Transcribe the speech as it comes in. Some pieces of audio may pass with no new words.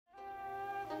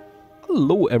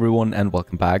Hello everyone and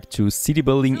welcome back to City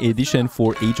Building Edition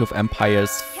for Age of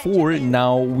Empires 4.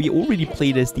 Now, we already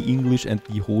played as the English and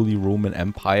the Holy Roman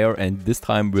Empire, and this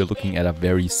time we're looking at a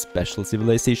very special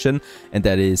civilization, and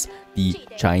that is the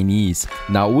Chinese.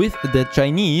 Now, with the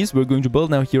Chinese, we're going to build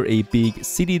now here a big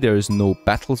city. There's no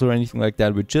battles or anything like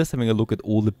that. We're just having a look at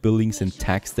all the buildings and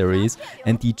tax there is,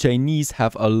 and the Chinese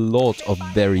have a lot of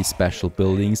very special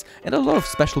buildings and a lot of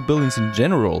special buildings in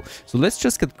general. So let's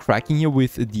just get cracking here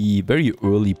with the very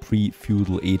early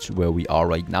pre-feudal age where we are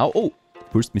right now. Oh,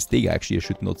 first mistake, actually, I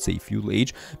should not say feudal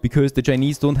age, because the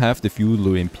Chinese don't have the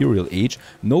feudal or imperial age.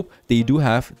 Nope, they do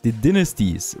have the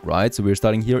dynasties, right? So we're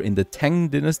starting here in the Tang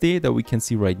dynasty that we can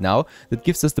see right now. That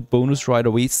gives us the bonus right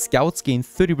away. Scouts gain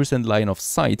 30% line of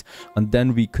sight, and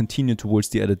then we continue towards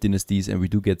the other dynasties, and we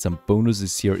do get some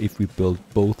bonuses here if we build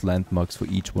both landmarks for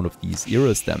each one of these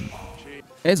eras then.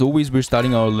 As always, we're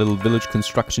starting our little village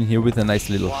construction here with a nice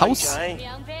little house.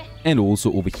 And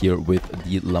also over here with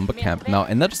the lumber camp. Now,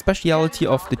 another speciality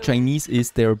of the Chinese is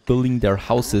they're building their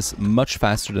houses much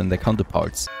faster than their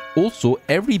counterparts. Also,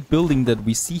 every building that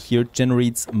we see here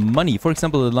generates money. For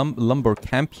example, the lumber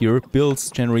camp here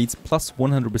generates plus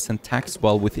 100% tax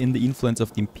while within the influence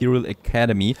of the Imperial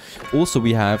Academy. Also,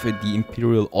 we have the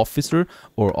Imperial Officer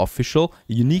or Official,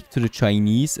 unique to the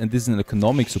Chinese, and this is an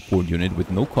economic support unit with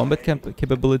no combat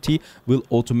capability, will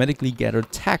automatically gather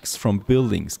tax from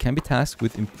buildings, can be tasked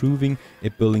with improving a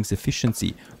building's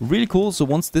efficiency. Really cool. So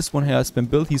once this one has been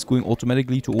built, he's going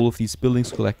automatically to all of these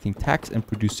buildings, collecting tax and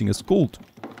producing us gold.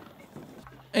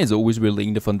 As always, we're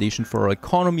laying the foundation for our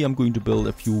economy. I'm going to build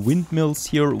a few windmills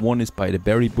here. One is by the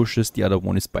berry bushes, the other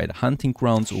one is by the hunting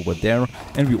grounds over there.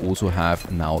 And we also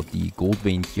have now the gold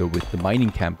vein here with the mining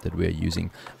camp that we're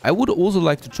using. I would also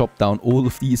like to chop down all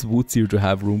of these woods here to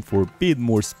have room for a bit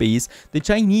more space. The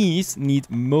Chinese need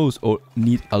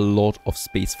a lot of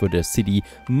space for their city,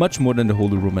 much more than the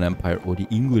Holy Roman Empire or the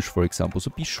English, for example.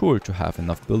 So be sure to have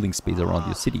enough building space around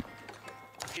your city.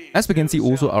 As we can see,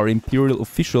 also our imperial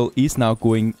official is now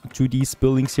going to these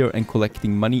buildings here and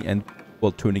collecting money and,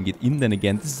 well, turning it in. Then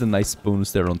again, this is a nice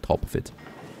bonus there on top of it.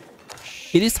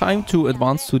 It is time to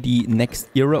advance to the next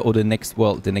era or the next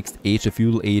age, the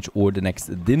feudal age or the next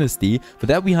dynasty. For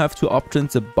that, we have two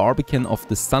options, the Barbican of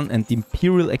the Sun and the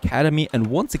Imperial Academy. And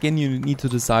once again, you need to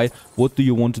decide what do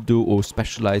you want to do or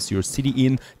specialize your city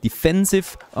in: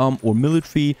 defensive or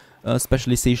military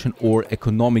specialization, or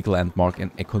economic landmark and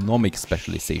economic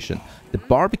specialization. The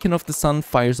Barbican of the Sun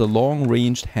fires a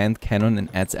long-ranged hand cannon and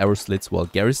adds arrow slits, while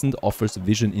Garrisoned offers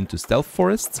vision into stealth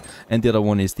forests. And the other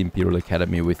one is the Imperial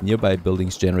Academy, with nearby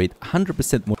buildings generate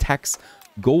 100% more tax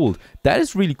gold. That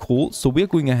is really cool. So we're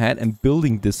going ahead and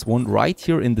building this one right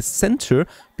here in the center,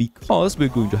 because we're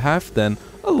going to have then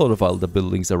a lot of other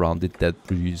buildings around it that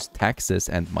produce taxes,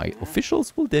 and my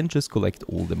officials will then just collect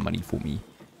all the money for me.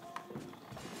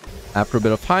 After a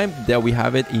bit of time, there we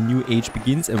have it, a new age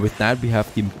begins, and with that we have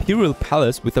the Imperial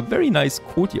Palace with a very nice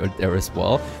courtyard there as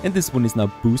well, and this one is now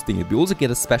boosting it. We also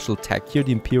get a special tag here,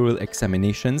 the Imperial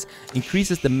Examinations,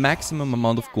 increases the maximum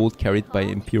amount of gold carried by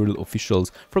Imperial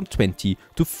officials from 20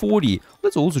 to 40.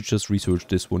 Let's also just research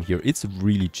this one here, it's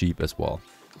really cheap as well.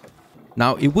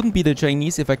 Now, it wouldn't be the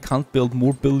Chinese if I can't build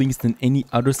more buildings than any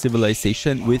other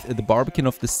civilization. With the Barbican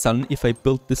of the Sun, if I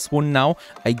build this one now,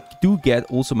 I do get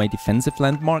also my defensive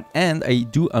landmark, and I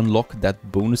do unlock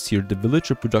that bonus here. The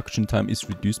villager production time is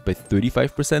reduced by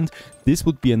 35%. This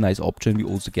would be a nice option. We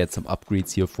also get some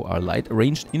upgrades here for our light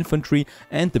ranged infantry,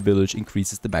 and the village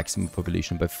increases the maximum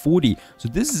population by 40. So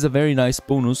this is a very nice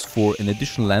bonus for an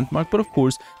additional landmark, but of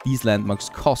course these landmarks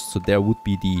cost, so there would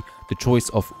be the choice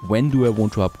of when do I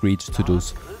want to upgrade to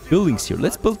those buildings here.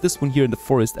 Let's build this one here in the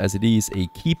forest, as it is a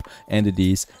keep and it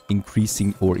is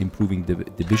increasing or improving the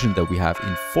division that we have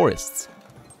in forests.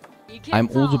 I'm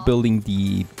also building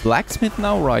the blacksmith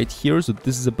now right here. So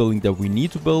this is a building that we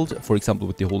need to build. For example,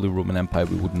 with the Holy Roman Empire,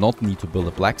 we would not need to build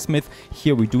a blacksmith.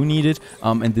 Here we do need it.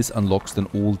 And this unlocks then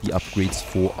all the upgrades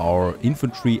for our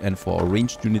infantry and for our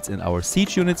ranged units and our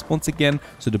siege units once again.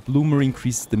 So the bloomer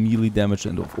increases the melee damage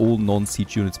and of all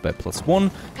non-siege units by +1.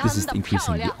 This is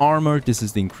increasing the armor. This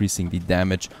is increasing the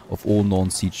damage of all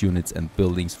non-siege units and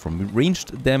buildings from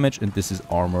ranged damage. And this is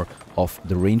armor of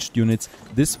the ranged units.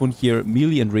 This one here,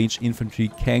 melee and ranged infantry,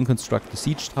 can construct the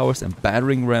siege towers and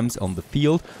battering rams on the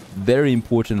field. Very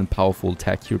important and powerful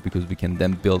tech here, because we can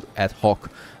then build ad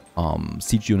hoc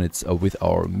siege units with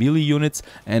our melee units,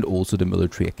 and also the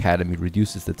military academy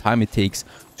reduces the time it takes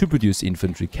to produce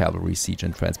infantry, cavalry, siege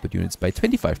and transport units by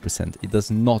 25%. It does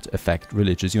not affect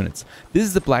religious units. This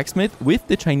is the blacksmith. With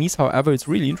the Chinese, however, it's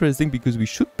really interesting because we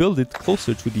should build it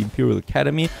closer to the Imperial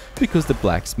Academy, because the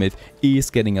blacksmith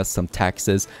is getting us some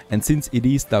taxes, and since it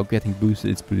is now getting boosted,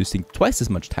 it's producing twice as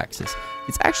much taxes.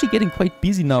 It's actually getting quite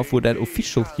busy now for that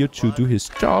official here to do his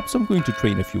job, so I'm going to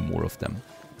train a few more of them.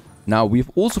 Now, we've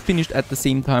also finished at the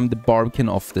same time the Barbican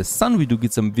of the Sun. We do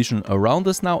get some vision around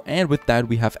us now, and with that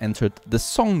we have entered the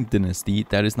Song dynasty.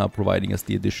 That is now providing us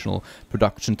the additional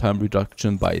production time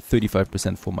reduction by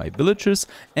 35% for my villagers,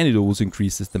 and it also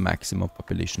increases the maximum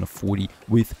population of 40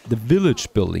 with the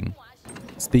village building.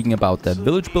 Speaking about that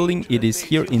village building, it is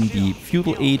here in the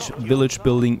feudal age village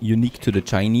building, unique to the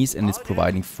Chinese, and it's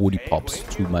providing 40 pops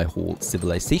to my whole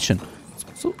civilization.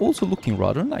 It's also looking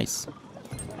rather nice.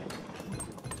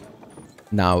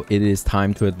 Now it is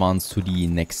time to advance to the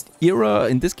next era.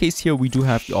 In this case here we do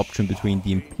have the option between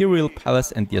the Imperial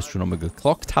Palace and the Astronomical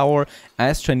Clock Tower.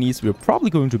 As Chinese, we're probably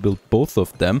going to build both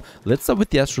of them. Let's start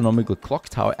with the Astronomical Clock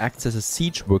Tower. Acts as a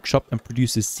siege workshop and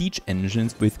produces siege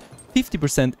engines with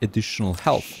 50% additional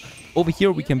health. Over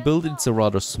here we can build it. It's a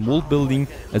rather small building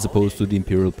as opposed to the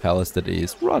Imperial Palace that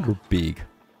is rather big.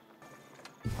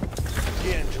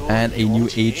 And a new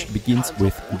age begins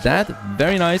with that.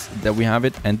 Very nice that we have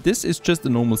it. And this is just a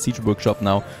normal siege workshop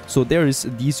now. So there is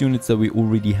these units that we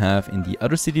already have in the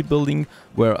other city building,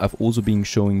 where I've also been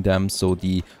showing them. So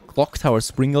the Clock Tower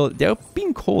Springle, they're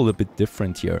being called a bit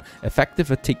different here.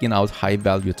 Effective at taking out high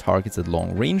value targets at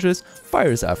long ranges,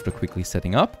 fires after quickly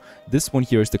setting up. This one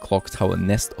here is the Clock Tower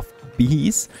Nest of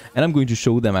Bees, and I'm going to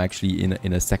show them actually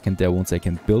in a second there once I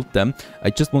can build them. I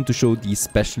just want to show the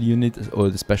special unit or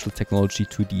the special technology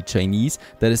to the Chinese.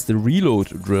 That is the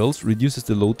reload drills, reduces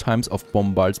the load times of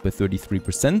bombards by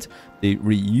 33%. The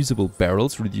reusable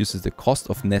barrels reduces the cost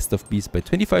of Nest of Bees by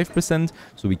 25%,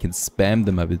 so we can spam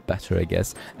them a bit better, I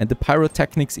guess. And the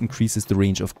pyrotechnics increases the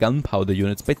range of gunpowder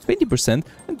units by 20%,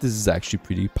 and this is actually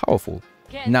pretty powerful.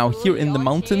 Now here in the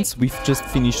mountains we've just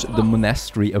finished the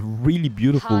monastery, a really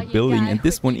beautiful building, and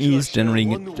this one is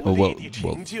generating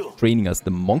training us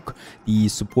the monk. The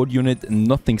support unit,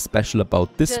 nothing special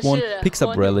about this one, picks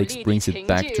up relics, brings it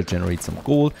back to generate some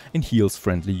gold, and heals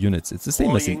friendly units. It's the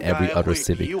same as in every other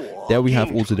civic. There we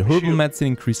have also the herbal medicine,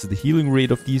 increases the healing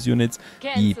rate of these units,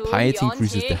 the piety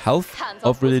increases the health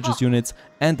of religious units,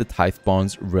 and the tithe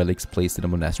barns relics placed in the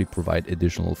monastery provide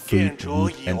additional food,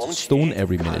 wood and stone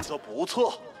every minute.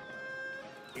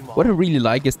 What I really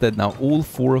like is that now all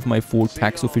 4 of my 4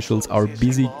 tax officials are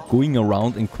busy going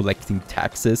around and collecting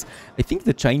taxes. I think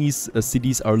the Chinese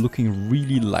cities are looking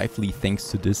really lively thanks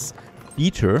to this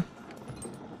feature.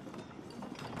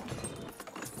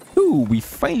 We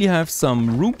finally have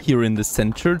some room here in the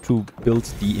center to build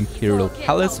the Imperial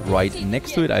Palace right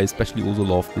next to it. I especially also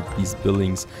love that these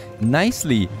buildings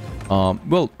nicely,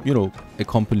 well, you know,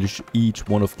 accomplish each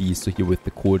one of these. So here with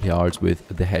the courtyards, with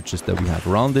the hedges that we have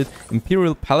around it,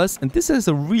 Imperial Palace, and this is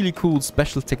a really cool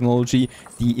special technology.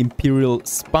 The Imperial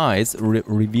Spies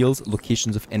reveals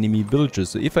locations of enemy villages.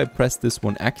 So if I press this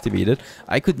one activated,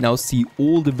 I could now see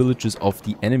all the villages of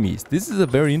the enemies. This is a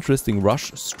very interesting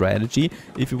rush strategy.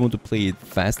 If you want to play it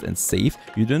fast and safe,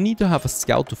 you don't need to have a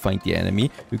scout to find the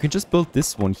enemy. You can just build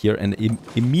this one here and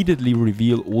immediately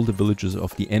reveal all the villages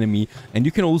of the enemy, and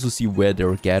you can also see where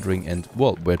they're gathering and,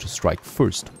 well, where to strike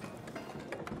first.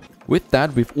 With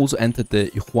that, we've also entered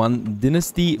the Yuan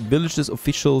dynasty. Villages,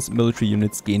 officials, military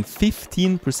units gain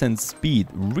 15% speed.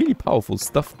 Really powerful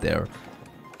stuff there.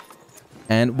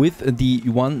 And with the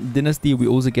Yuan dynasty, we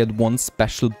also get one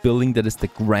special building, that is the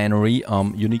granary,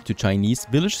 unique to Chinese.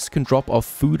 Villagers can drop off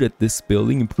food at this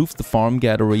building, improves the farm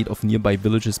gather rate of nearby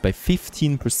villages by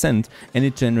 15%, and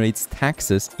it generates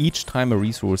taxes each time a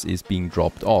resource is being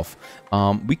dropped off.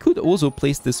 We could also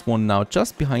place this one now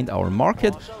just behind our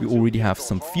market. We already have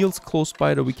some fields close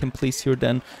by that we can place here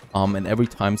then, and every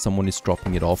time someone is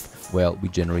dropping it off, well, we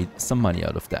generate some money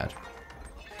out of that.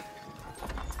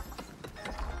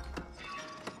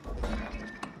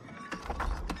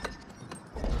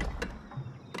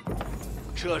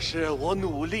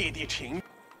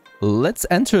 Let's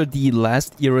enter the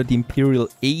last era, the Imperial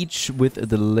Age, with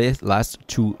the last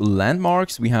 2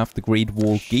 landmarks. We have the Great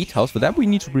Wall Gatehouse. For that we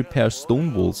need to repair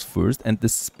stone walls first and the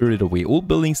Spirit Away. All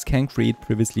buildings can create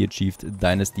previously achieved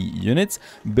dynasty units.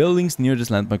 Buildings near this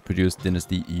landmark produce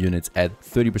dynasty units at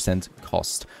 30%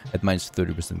 cost, at minus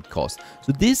 30% cost.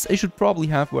 So this I should probably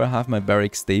have where I have my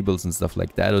barrack stables and stuff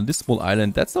like that. On this small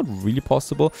island, that's not really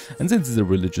possible. And since it's a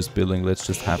religious building, let's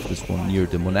just have this one near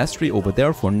the monastery over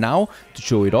there for now to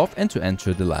show it off and to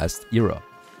enter the last era.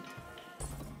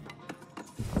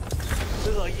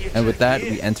 And with that,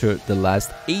 we enter the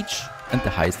last age and the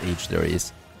highest age there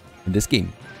is in this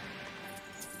game.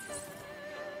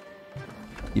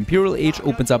 The Imperial Age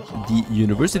opens up the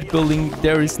university building.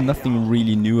 There is nothing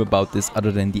really new about this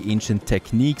other than the ancient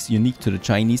techniques unique to the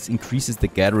Chinese increases the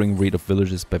gathering rate of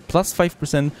villages by plus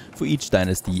 5% for each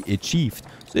dynasty achieved.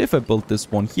 So if I build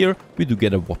this one here, we do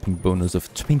get a whopping bonus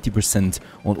of 20%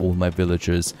 on all my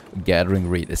villagers' gathering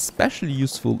rate, especially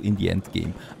useful in the end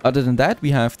game. Other than that,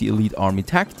 we have the elite army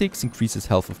tactics, increases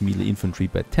health of melee infantry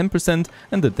by 10%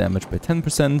 and the damage by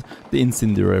 10%. The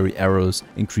incendiary arrows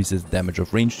increases damage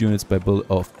of ranged units by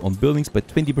on buildings by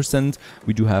 20%.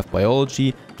 We do have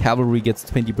biology, cavalry gets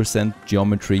 20%,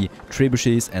 geometry,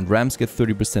 trebuchets and rams get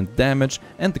 30% damage,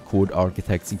 and the court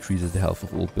architects increases the health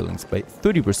of all buildings by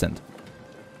 30%.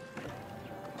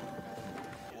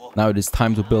 Now it is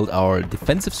time to build our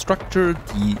defensive structure,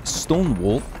 the stone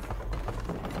wall.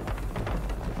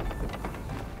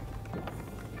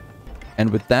 And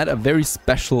with that, a very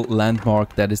special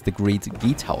landmark, that is the Great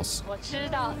Gatehouse.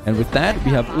 And with that,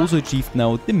 we have also achieved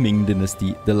now the Ming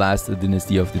Dynasty, the last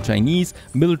dynasty of the Chinese.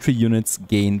 Military units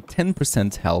gain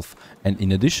 10% health. And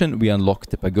in addition, we unlock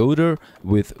the pagoda,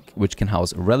 which can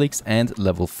house relics and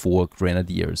level 4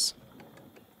 grenadiers.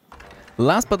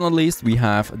 Last but not least, we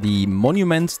have the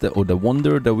monument, or the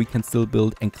wonder that we can still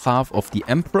build, Enclave of the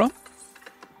Emperor.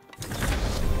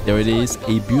 There it is,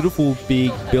 a beautiful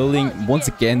big building. Once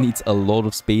again, needs a lot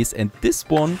of space, and this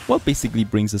one, well, basically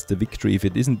brings us the victory if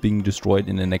it isn't being destroyed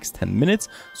in the next 10 minutes.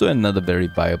 So another very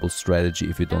viable strategy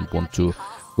if you don't want to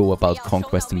go about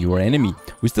conquesting your enemy.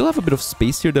 We still have a bit of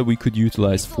space here that we could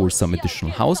utilize for some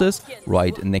additional houses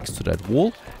right next to that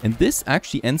wall. And this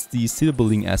actually ends the city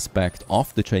building aspect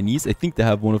of the Chinese. I think they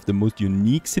have one of the most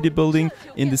unique city building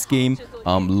in this game.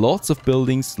 Lots of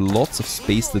buildings, lots of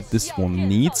space that this one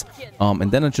needs. And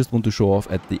then I just want to show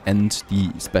off at the end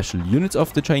the special units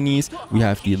of the Chinese. We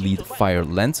have the elite fire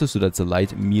lancer, so that's a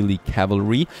light melee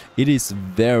cavalry. It is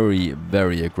very,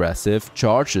 very aggressive.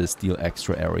 Charges deal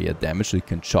extra area damage, so it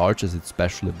can charge as its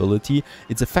special ability.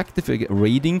 It's effective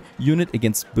raiding unit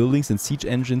against buildings and siege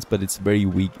engines, but it's very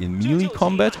weak in melee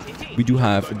combat. We do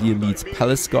have the elite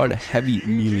palace guard, a heavy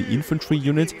melee infantry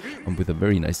unit, and with a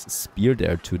very nice spear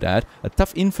there to that. A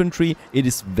tough infantry, it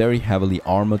is very heavily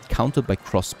armored, countered by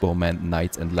crossbowmen,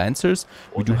 knights and lancers.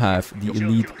 We do have the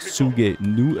elite Suge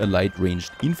Nu, a light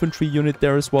ranged infantry unit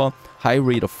there as well. High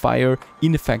rate of fire,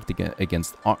 ineffective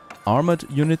against armored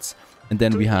units. And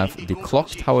then we have the clock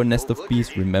tower nest of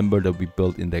bees. Remember that we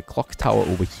built in the clock tower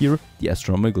over here, the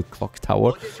astronomical clock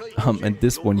tower. And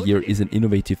this one here is an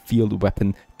innovative field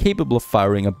weapon capable of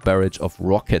firing a barrage of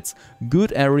rockets.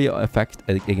 Good area effect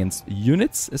against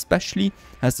units especially.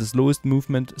 Has the slowest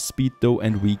movement speed though,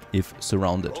 and weak if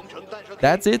surrounded.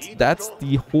 That's it. That's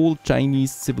the whole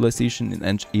Chinese civilization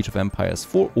in Age of Empires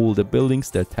for all the buildings,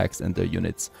 their attacks and their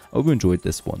units. I hope you enjoyed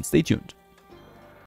this one. Stay tuned.